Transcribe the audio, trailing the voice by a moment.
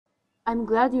I'm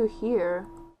glad you're here.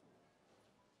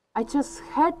 I just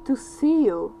had to see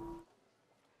you.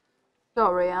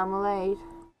 Sorry, I'm late.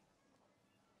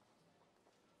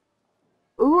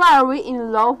 Ooh, are we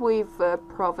in love with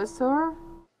Professor?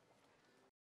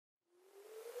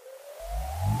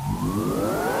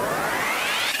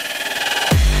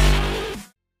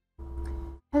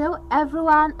 Hello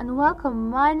everyone and welcome.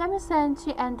 My name is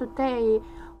Angie and today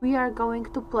we are going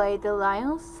to play the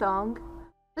Lion's Song.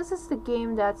 This is the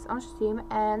game that's on Steam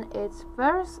and its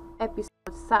first episode,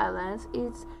 Silence.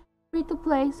 It's free to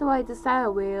play, so I decided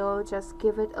we'll just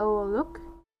give it a look.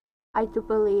 I do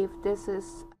believe this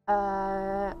is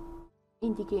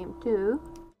indie game too.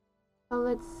 So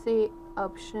let's see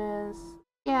options.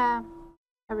 Yeah,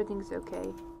 everything's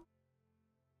okay.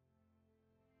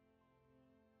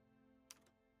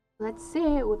 Let's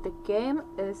see what the game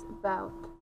is about.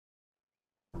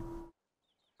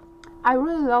 I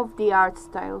really love the art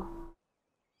style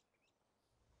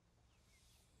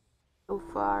so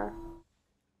far.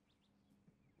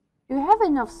 You have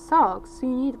enough socks, you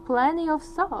need plenty of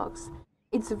socks.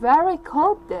 It's very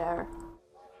cold there.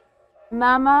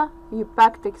 Mama, you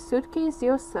packed the suitcase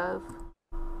yourself.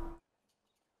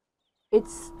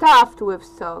 It's stuffed with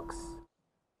socks.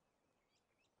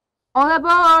 All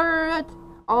aboard!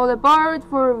 All aboard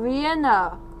for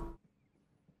Vienna!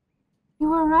 You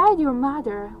were right, your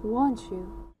mother, won't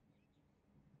you?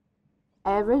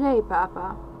 Every day,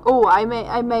 Papa. Oh, I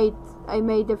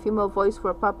made a female voice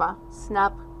for Papa.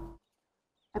 Snap.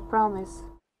 I promise.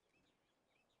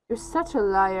 You're such a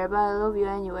liar, but I love you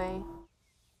anyway.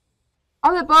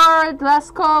 All aboard!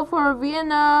 Last call for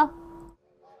Vienna!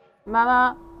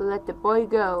 Mama, let the boy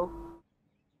go.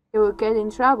 He will get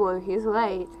in trouble if he's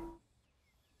late.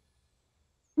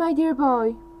 My dear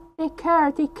boy, take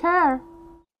care, take care.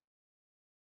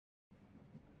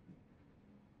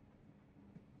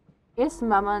 Yes,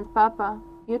 Mama and Papa,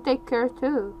 you take care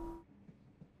too.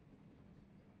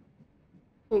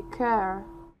 Take care.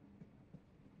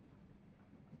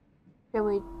 Can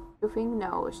we do think?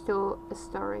 No, it's still a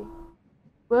story.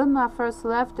 Wilma first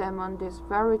left them on this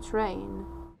very train.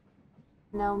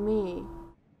 Now me.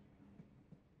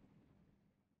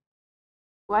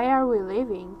 Why are we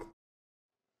leaving?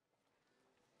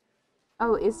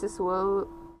 Oh, is this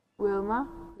Wilma?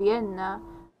 Vienna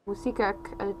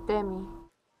Musikakademie.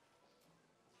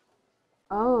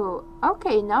 Oh,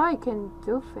 okay, now I can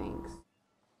do things.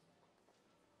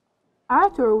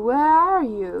 Arthur, where are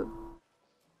you?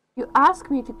 You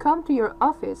asked me to come to your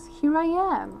office. Here I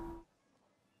am.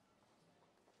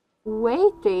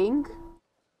 Waiting?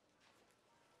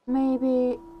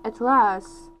 Maybe at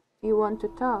last you want to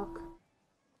talk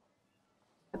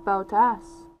about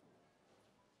us.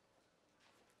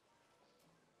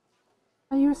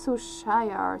 But you're so shy,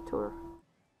 Arthur.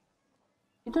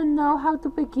 You don't know how to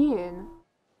begin.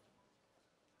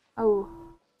 Oh,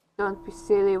 don't be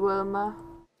silly, Wilma.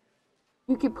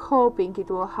 You keep hoping it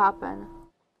will happen,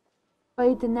 but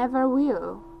it never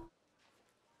will.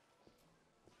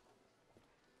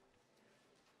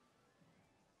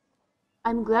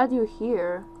 I'm glad you're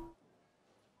here.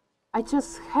 I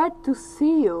just had to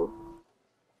see you.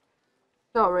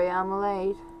 Sorry, I'm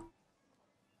late.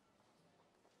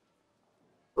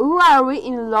 Ooh, are we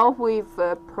in love with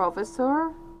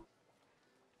Professor?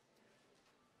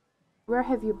 Where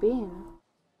have you been?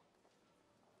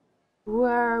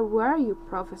 Where were you,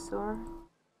 Professor?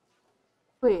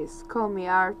 Please, call me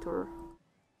Arthur.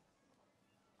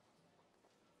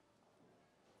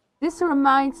 This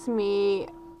reminds me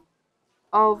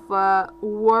of a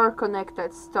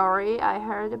war-connected story I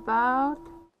heard about.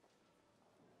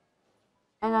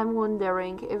 And I'm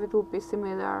wondering if it would be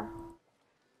similar.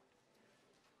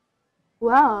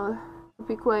 Well, to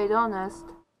be quite honest,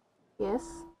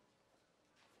 yes.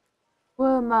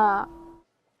 Wilma,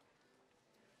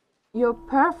 your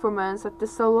performance at the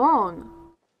salon,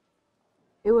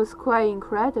 it was quite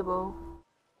incredible.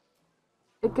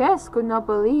 The guests could not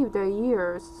believe their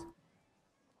ears.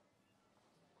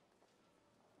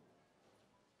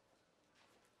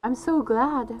 I'm so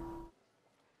glad.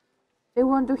 They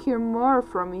want to hear more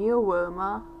from you,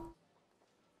 Wilma.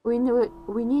 We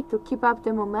need to keep up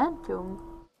the momentum.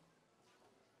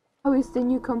 How is the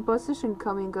new composition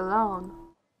coming along?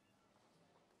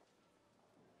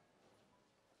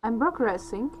 I'm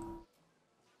progressing.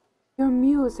 Your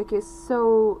music is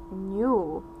so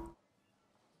new.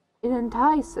 It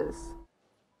entices.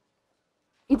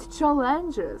 It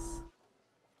challenges.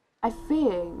 I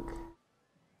think.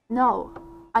 No,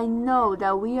 I know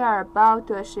that we are about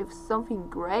to achieve something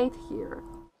great here.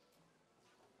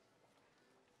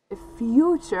 The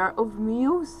future of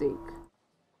music.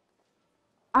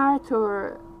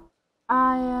 Arthur,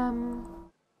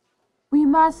 We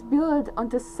must build on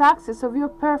the success of your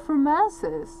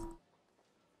performances.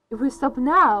 If we stop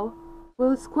now,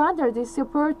 we'll squander this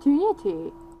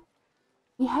opportunity.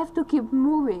 We have to keep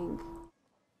moving,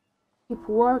 keep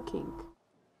working.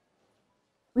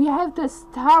 We have to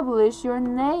establish your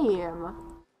name.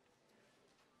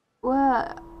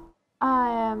 Well,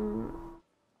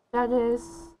 that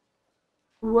is,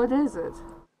 what is it?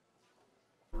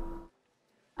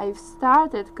 I've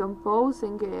started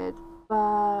composing it,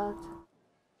 but...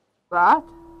 What?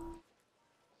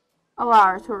 Oh,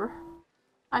 Arthur,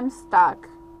 I'm stuck.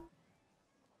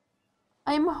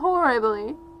 I'm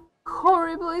horribly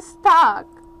stuck.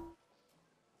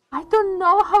 I don't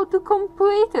know how to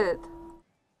complete it.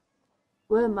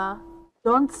 Wilma,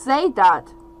 don't say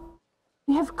that.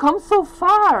 We have come so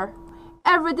far.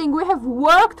 Everything we have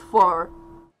worked for.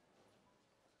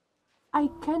 I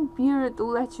can't bear to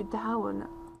let you down.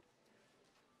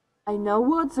 I know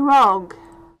what's wrong.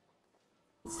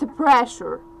 It's the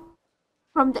pressure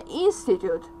from the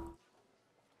Institute.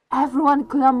 Everyone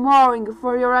clamoring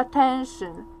for your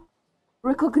attention,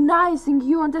 recognizing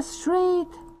you on the street,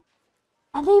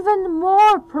 and even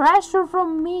more pressure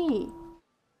from me.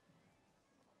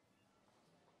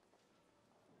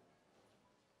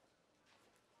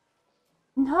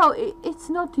 No, it's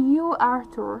not you,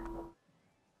 Arthur.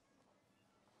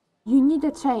 You need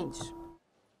a change.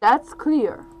 That's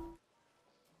clear.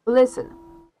 Listen,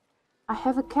 I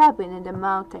have a cabin in the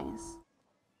mountains.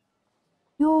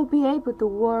 You'll be able to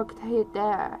work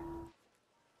there.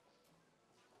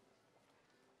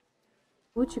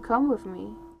 Would you come with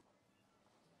me?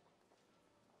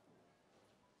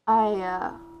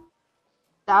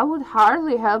 That would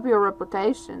hardly help your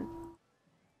reputation.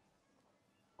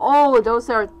 Oh, those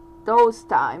are those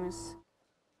times.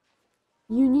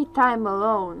 You need time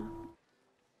alone.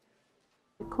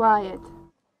 Be quiet.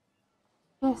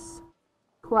 Yes,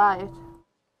 quiet.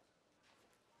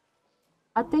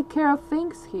 I take care of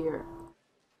things here.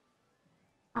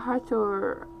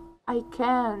 Arthur, I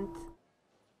can't.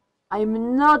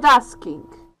 I'm not asking.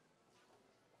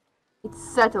 It's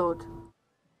settled.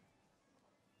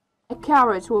 A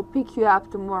carriage will pick you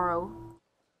up tomorrow.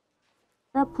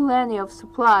 There are plenty of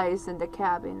supplies in the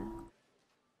cabin.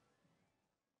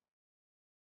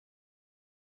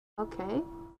 Okay.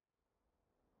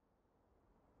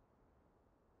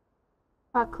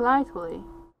 Pack lightly.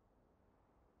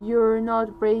 You're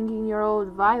not bringing your old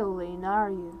violin, are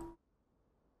you?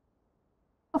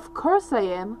 Of course I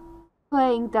am.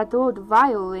 Playing that old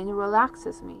violin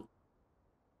relaxes me.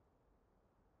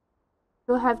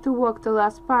 You'll have to walk the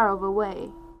last part of the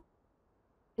way.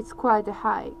 It's quite a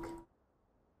hike.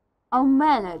 I'll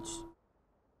manage.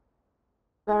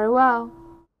 Very well.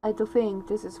 I do think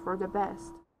this is for the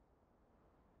best.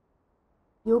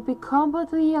 You'll be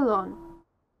completely alone.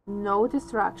 No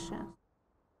distractions.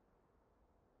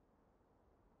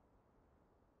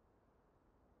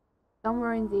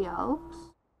 Somewhere in the Alps?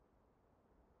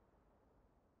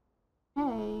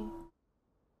 Hey.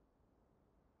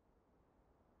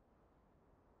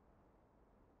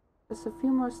 Just a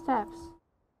few more steps.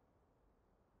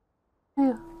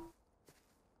 Phew.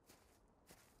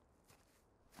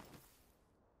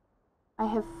 I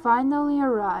have finally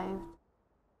arrived.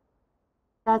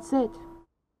 That's it.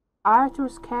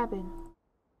 Arthur's cabin.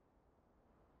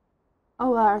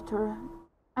 Oh, Arthur,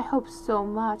 I hope so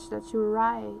much that you're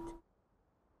right.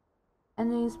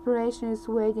 And the inspiration is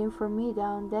waiting for me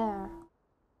down there.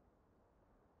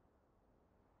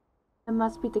 It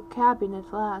must be the cabin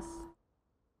at last.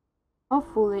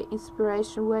 Hopefully,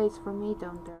 inspiration waits for me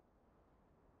down there.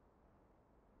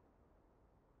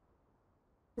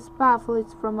 This path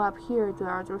leads from up here to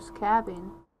Arthur's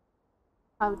cabin.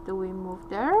 How do we move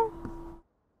there?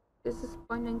 This is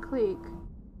point and click.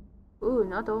 Ooh,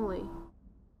 not only.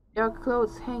 Their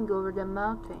clothes hang over the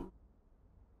mountain,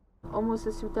 almost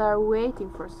as if they are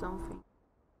waiting for something.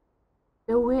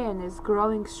 The wind is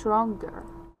growing stronger.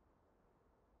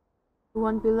 It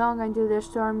won't be long until the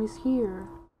storm is here.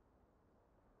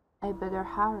 I better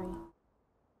hurry.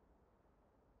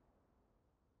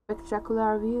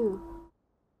 Spectacular view.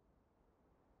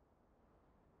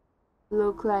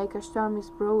 Look like a storm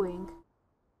is brewing.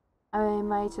 I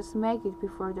might just make it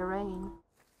before the rain.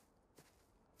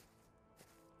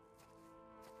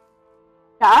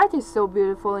 The art is so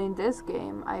beautiful in this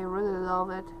game. I really love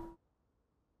it.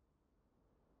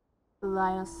 The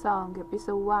Lion's Song,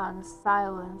 Episode 1,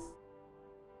 Silence.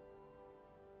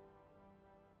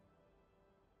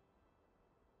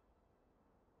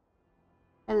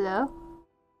 Hello?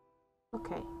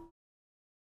 Okay.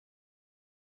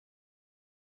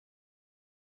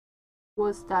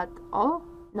 Was that all?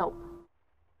 Nope.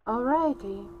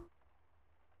 Alrighty.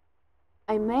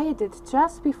 I made it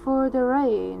just before the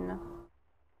rain.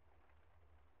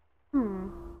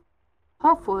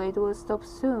 Hopefully it will stop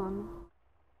soon.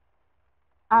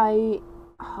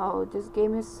 Oh, this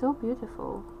game is so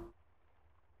beautiful.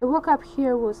 The walk up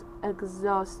here was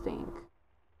exhausting.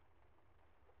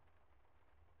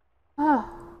 Ah.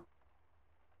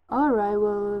 Alright,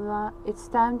 well, it's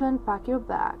time to unpack your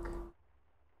bag.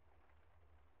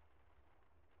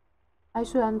 I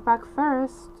should unpack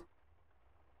first.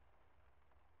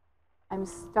 I'm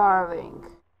starving.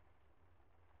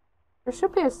 There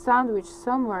should be a sandwich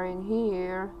somewhere in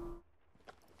here.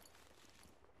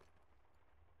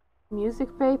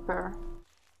 Music paper.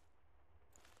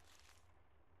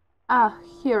 Ah,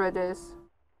 here it is.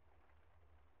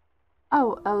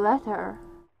 Oh, a letter.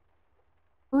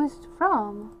 Who is it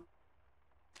from?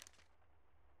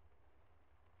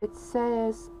 It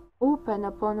says, open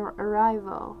upon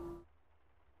arrival.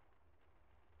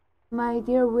 My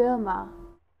dear Wilma,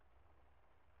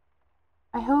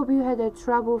 I hope you had a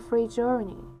trouble-free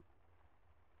journey.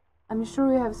 I'm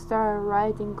sure you have started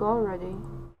writing already,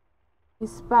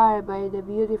 inspired by the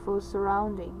beautiful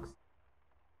surroundings.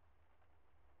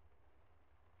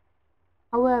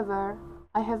 However,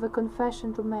 I have a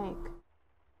confession to make.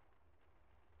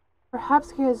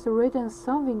 Perhaps he has written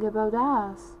something about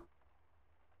us.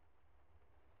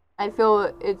 I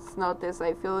feel it's not this.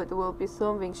 I feel it will be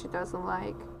something she doesn't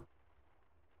like.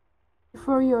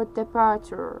 Before your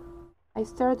departure, I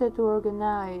started to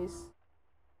organize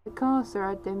a concert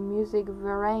at the Music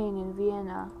Verein in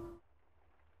Vienna.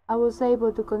 I was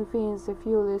able to convince a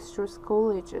few illustrious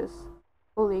colleagues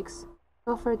to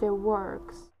offer their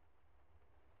works.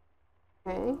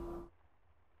 Okay?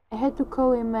 I had to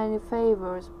call in many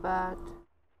favors, but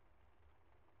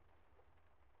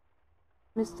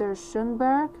Mr.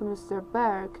 Schoenberg, Mr.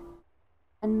 Berg,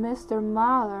 and Mr.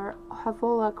 Mahler have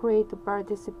all agreed to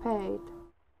participate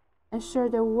and share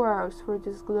their works for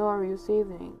this glorious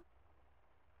evening.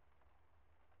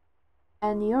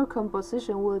 And your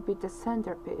composition will be the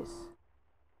centerpiece.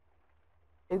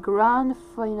 The grand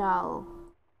finale.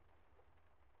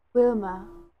 Wilma,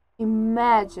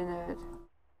 imagine it.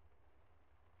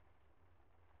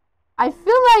 I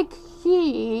feel like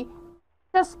he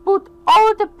just put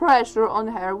all the pressure on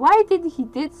her. Why did he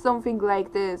did something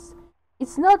like this?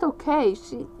 It's not okay.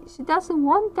 She doesn't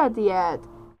want that yet.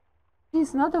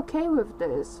 She's not okay with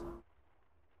this.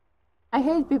 I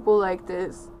hate people like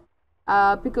this.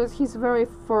 Because he's very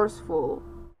forceful.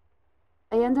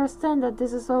 I understand that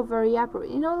this is all very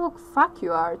appropriate. You know, look, fuck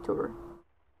you, Arthur.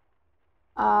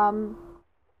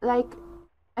 Like,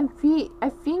 I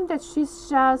think that she's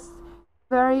just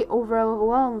very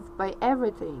overwhelmed by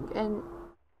everything, and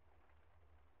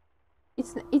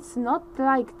it's not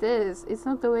like this. It's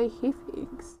not the way he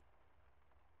thinks.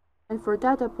 And for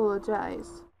that, I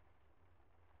apologize.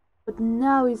 But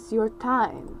now is your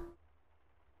time.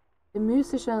 The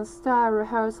musicians start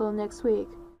rehearsal next week.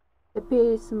 The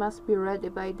piece must be ready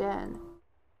by then.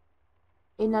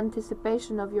 In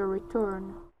anticipation of your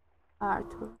return,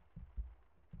 Arthur.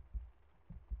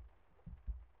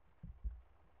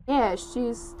 Yeah,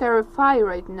 she's terrified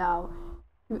right now.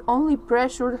 You only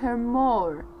pressured her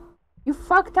more. You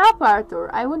fucked up,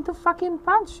 Arthur. I want to fucking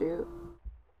punch you.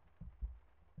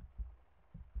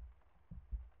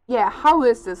 Yeah, how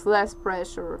is this less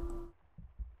pressure?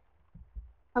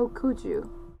 How could you?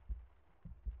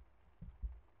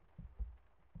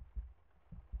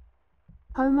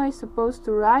 How am I supposed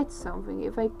to write something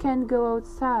if I can't go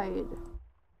outside?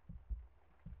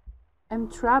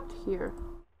 I'm trapped here,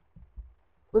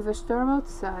 with a storm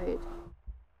outside,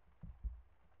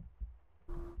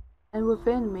 and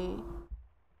within me,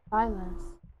 silence.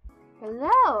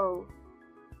 Hello!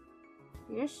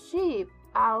 You sheep.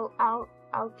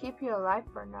 I'll keep you alive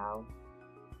for now.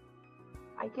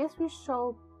 I guess we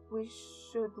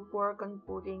should work on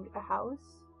building a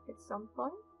house at some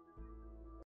point.